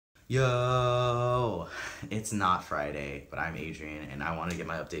Yo, it's not Friday, but I'm Adrian and I want to get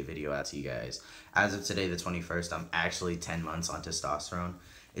my update video out to you guys. As of today, the 21st, I'm actually 10 months on testosterone.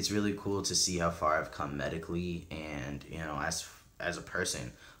 It's really cool to see how far I've come medically and, as a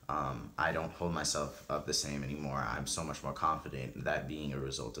person. I don't hold myself up the same anymore. I'm so much more confident, that being a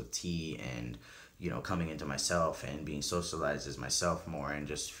result of tea and, coming into myself and being socialized as myself more and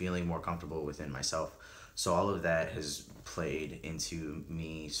just feeling more comfortable within myself. So all of that has played into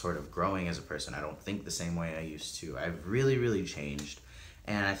me sort of growing as a person. I don't think the same way I used to. I've really, really changed.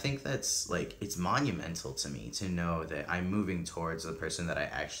 And I think that's like, it's monumental to me to know that I'm moving towards the person that I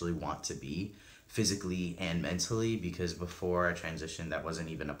actually want to be physically and mentally, because before I transitioned, that wasn't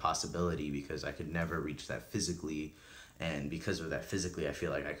even a possibility because I could never reach that physically. And because of that physically, I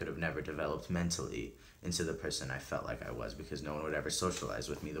feel like I could have never developed mentally into the person I felt like I was, because no one would ever socialize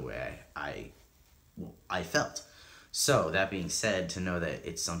with me the way I felt. So that being said, to know that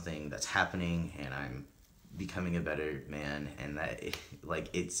it's something that's happening and I'm becoming a better man and that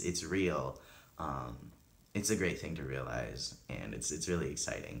it's real, it's a great thing to realize, and it's really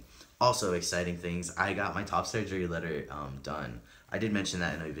exciting. Also exciting things, I got my top surgery letter done. I did mention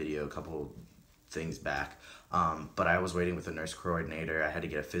that in a video a couple things back, but I was waiting with a nurse coordinator. I had to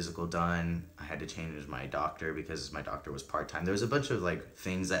get a physical done. I had to change my doctor because my doctor was part-time. There was a bunch of like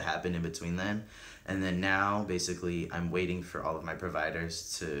things that happened in between then, and then now basically I'm waiting for all of my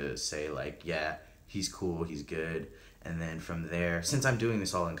providers to say like, yeah, he's cool, he's good. And then from there, since I'm doing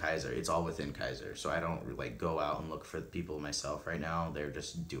this all in Kaiser, it's all within Kaiser, so I don't like go out and look for people myself right now. They're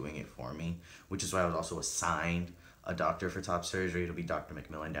just doing it for me, which is why I was also assigned a doctor for top surgery. It'll be Dr.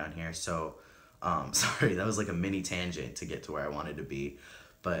 McMillan down here. So sorry, that was like a mini tangent to get to where I wanted to be.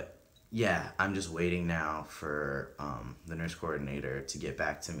 But yeah, I'm just waiting now for the nurse coordinator to get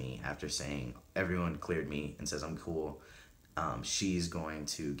back to me after saying everyone cleared me and says I'm cool. She's going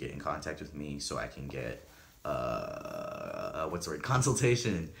to get in contact with me so I can get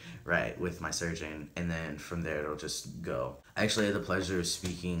consultation, right, with my surgeon, and then from there it'll just go. I actually had the pleasure of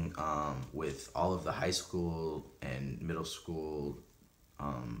speaking with all of the high school and middle school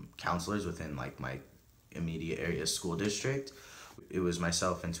counselors within like my immediate area school district. It was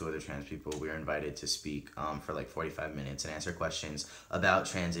myself and two other trans people. We were invited to speak for like 45 minutes and answer questions about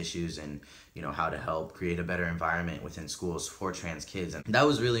trans issues and how to help create a better environment within schools for trans kids. And that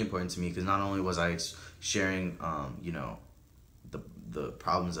was really important to me because not only was I sharing the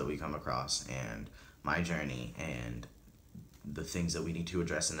problems that we come across and my journey and the things that we need to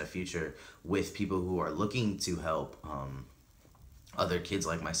address in the future with people who are looking to help other kids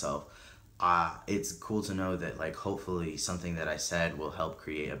like myself. It's cool to know that like hopefully something that I said will help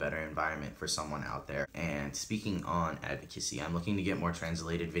create a better environment for someone out there. And speaking on advocacy, I'm looking to get more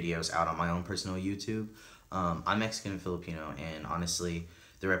translated videos out on my own personal YouTube. I'm Mexican and Filipino, and honestly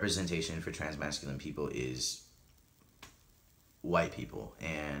the representation for trans masculine people is white people,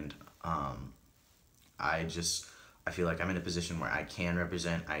 and I feel like I'm in a position where I can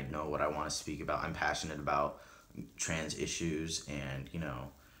represent. I know what I want to speak about. I'm passionate about trans issues and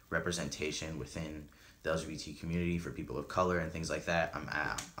representation within the LGBT community for people of color and things like that.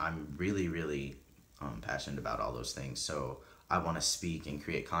 I'm really, really passionate about all those things. So I want to speak and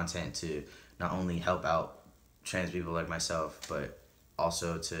create content to not only help out trans people like myself, but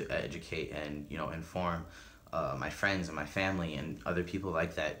also to educate and inform my friends and my family and other people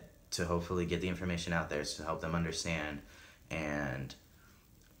like that, to hopefully get the information out there to help them understand and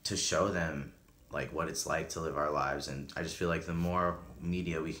to show them like what it's like to live our lives. And I just feel like the more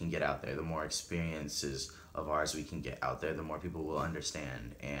media we can get out there, the more experiences of ours we can get out there, the more people will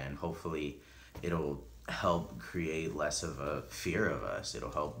understand, and hopefully it'll help create less of a fear of us.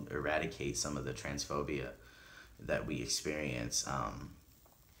 It'll help eradicate some of the transphobia that we experience.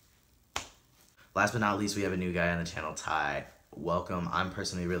 Last but not least, we have a new guy on the channel, Ty. Welcome. I'm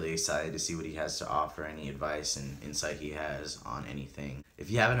personally really excited to see what he has to offer, any advice and insight he has on anything.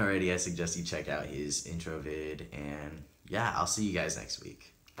 If you haven't already, I suggest you check out his intro vid, and yeah, I'll see you guys next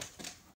week.